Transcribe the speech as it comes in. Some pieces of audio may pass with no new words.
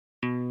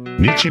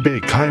Nichibei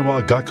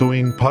Kaiwa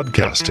Gakuin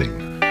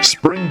Podcasting,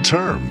 Spring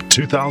Term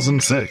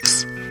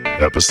 2006,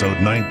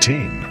 Episode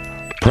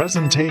 19,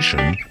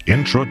 Presentation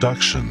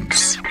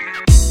Introductions.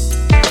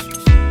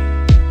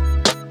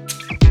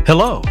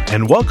 Hello,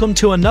 and welcome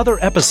to another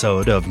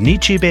episode of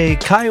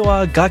Nichibei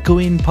Kaiwa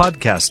Gakuin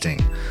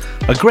Podcasting,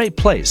 a great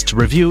place to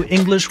review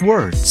English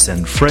words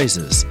and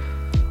phrases.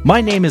 My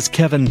name is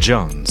Kevin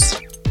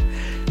Jones.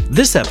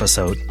 This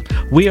episode,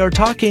 we are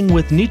talking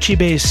with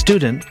Nichibei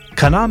student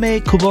Kaname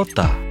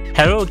Kubota.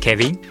 Hello,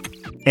 Kevin.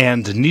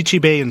 And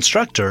Nichibei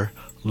instructor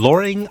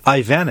Loring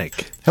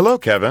Ivanek. Hello,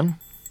 Kevin.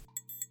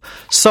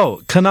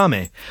 So,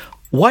 Kaname,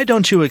 why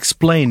don't you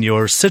explain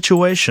your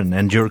situation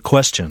and your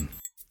question?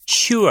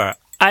 Sure,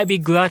 I'd be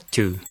glad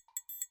to.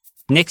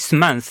 Next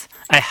month,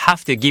 I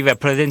have to give a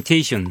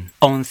presentation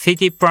on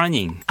city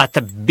planning at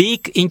a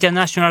big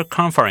international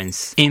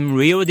conference in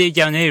Rio de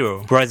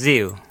Janeiro,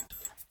 Brazil.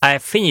 I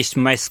finished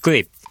my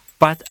script,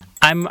 but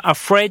I'm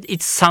afraid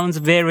it sounds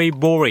very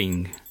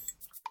boring.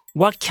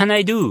 What can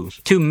I do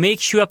to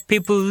make sure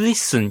people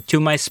listen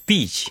to my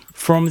speech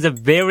from the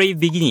very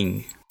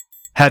beginning?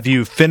 Have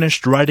you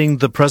finished writing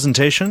the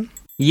presentation?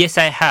 Yes,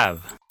 I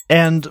have.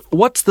 And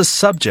what's the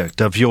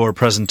subject of your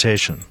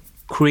presentation?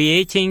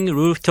 Creating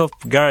rooftop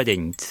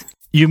gardens.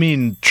 You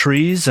mean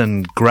trees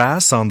and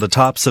grass on the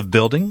tops of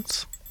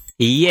buildings?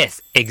 Yes,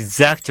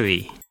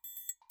 exactly.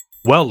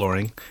 Well,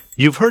 Loring,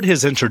 you've heard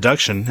his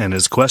introduction and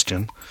his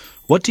question.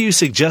 What do you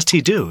suggest he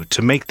do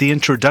to make the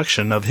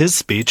introduction of his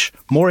speech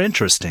more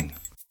interesting?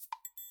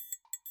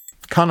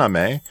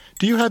 Kaname,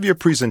 do you have your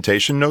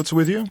presentation notes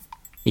with you?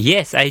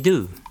 Yes, I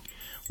do.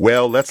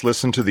 Well, let's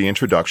listen to the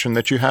introduction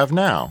that you have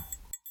now.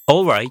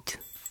 All right.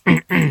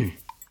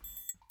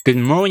 Good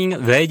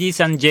morning, ladies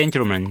and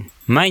gentlemen.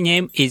 My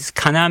name is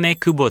Kaname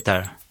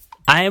Kubota.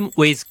 I am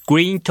with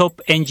Greentop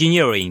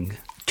Engineering.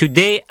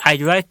 Today,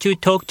 I'd like to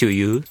talk to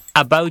you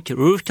about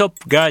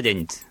rooftop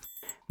gardens.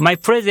 My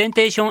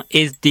presentation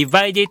is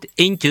divided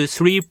into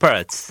three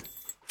parts.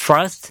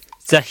 First,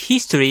 the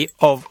history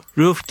of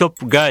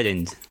rooftop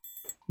gardens.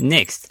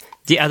 Next,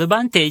 the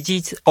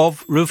advantages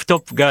of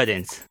rooftop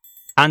gardens.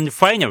 And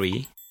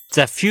finally,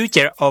 the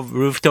future of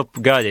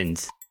rooftop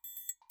gardens.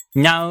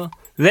 Now,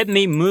 let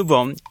me move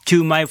on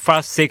to my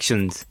first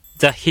section,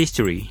 the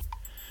history.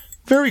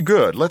 Very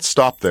good. Let's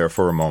stop there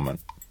for a moment.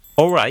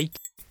 All right.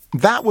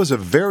 That was a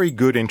very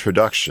good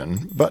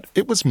introduction, but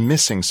it was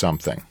missing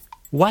something.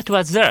 What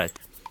was that?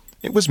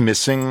 It was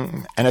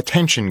missing an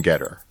attention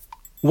getter.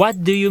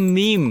 What do you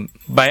mean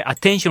by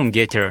attention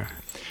getter?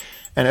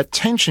 An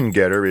attention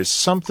getter is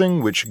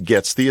something which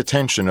gets the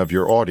attention of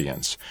your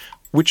audience,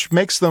 which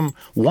makes them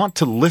want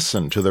to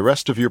listen to the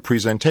rest of your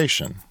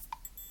presentation.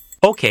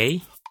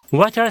 Okay.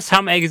 What are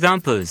some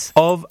examples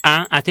of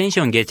an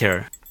attention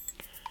getter?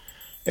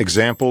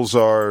 Examples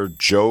are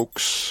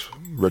jokes,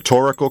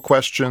 rhetorical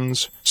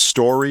questions,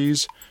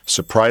 stories,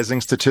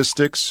 surprising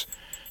statistics,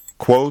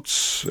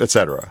 quotes,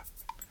 etc.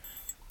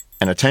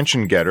 An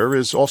attention getter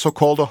is also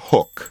called a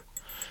hook.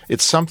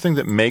 It's something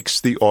that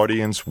makes the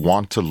audience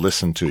want to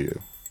listen to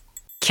you.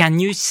 Can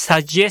you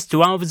suggest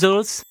one of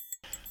those?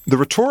 The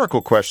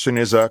rhetorical question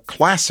is a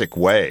classic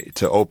way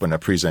to open a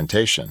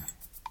presentation.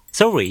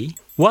 Sorry,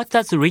 what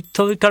does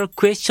rhetorical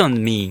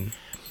question mean?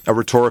 A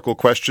rhetorical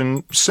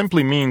question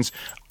simply means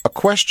a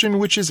question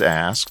which is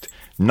asked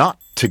not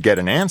to get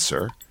an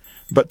answer,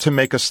 but to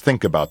make us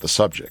think about the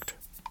subject.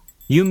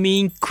 You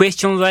mean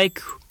question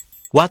like,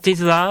 what is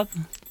love?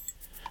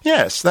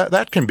 Yes,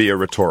 that can be a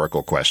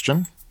rhetorical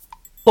question.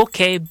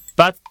 Okay,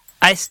 but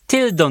I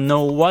still don't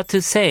know what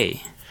to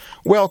say.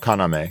 Well,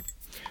 Kaname,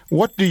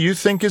 what do you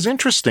think is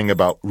interesting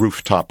about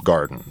rooftop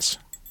gardens?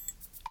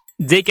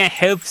 They can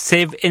help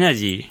save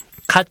energy,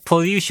 cut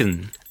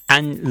pollution,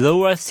 and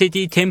lower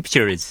city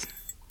temperatures.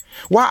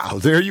 Wow,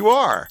 there you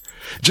are.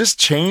 Just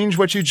change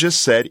what you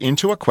just said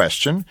into a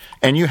question,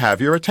 and you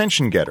have your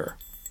attention getter.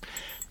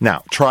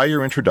 Now, try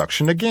your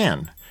introduction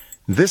again.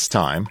 This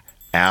time,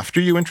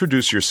 after you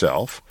introduce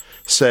yourself,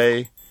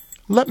 say,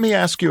 "Let me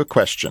ask you a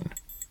question."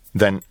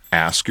 Then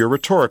ask your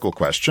rhetorical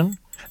question,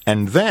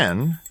 and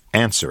then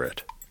answer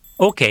it.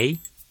 Okay.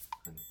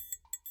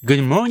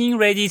 Good morning,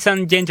 ladies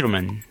and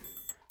gentlemen.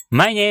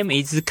 My name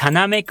is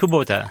Kaname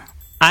Kubota.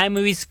 I'm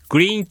with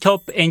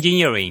Greentop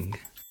Engineering.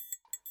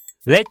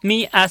 Let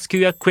me ask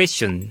you a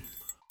question.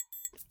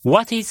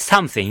 What is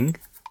something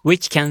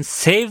which can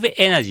save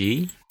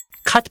energy,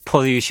 cut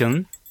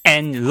pollution,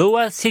 and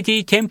lower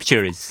city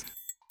temperatures?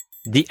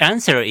 The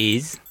answer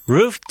is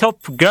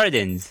rooftop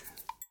gardens.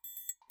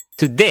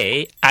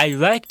 Today, I'd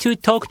like to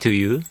talk to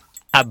you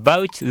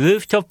about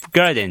rooftop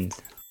gardens.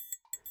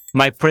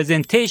 My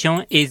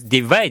presentation is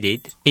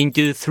divided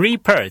into three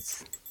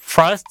parts.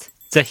 First,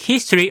 the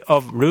history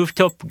of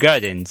rooftop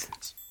gardens.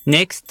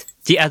 Next,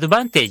 the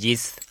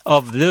advantages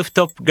of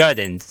rooftop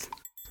gardens.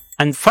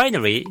 And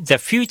finally, the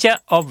future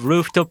of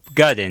rooftop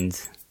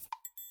gardens.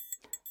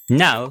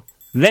 Now,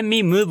 let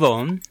me move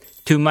on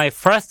to my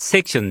first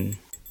section,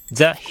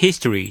 the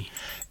history.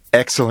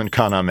 Excellent,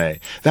 Kaname.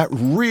 That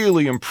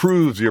really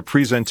improves your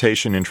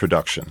presentation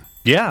introduction.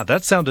 Yeah,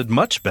 that sounded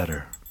much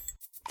better.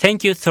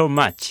 Thank you so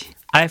much.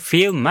 I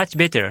feel much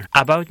better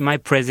about my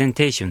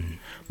presentation.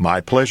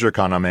 My pleasure,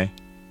 Kaname.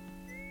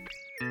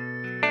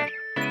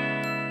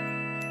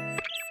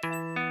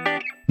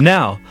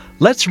 Now,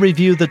 let's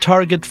review the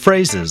target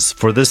phrases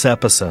for this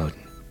episode.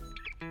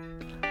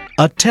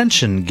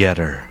 Attention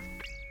getter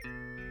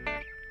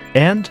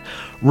and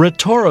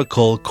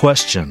rhetorical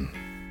question.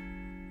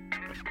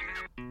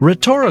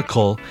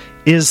 Rhetorical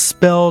is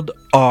spelled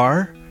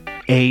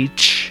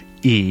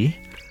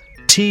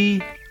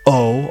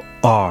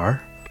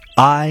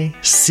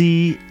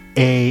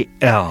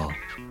R-H-E-T-O-R-I-C-A-L.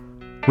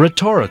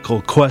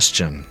 Rhetorical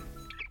question.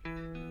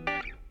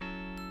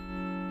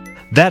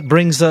 That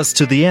brings us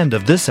to the end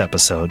of this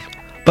episode,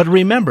 but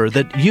remember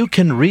that you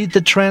can read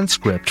the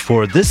transcript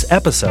for this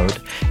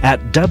episode at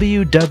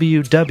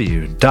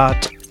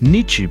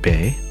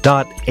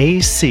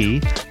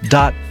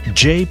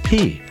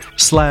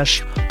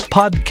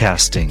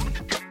www.nichibei.ac.jp/podcasting.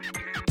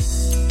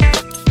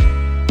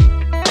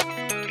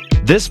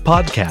 This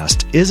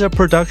podcast is a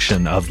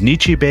production of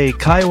Nichibei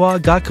Kaiwa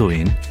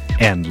Gakuin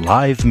and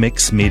Live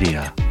Mix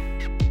Media.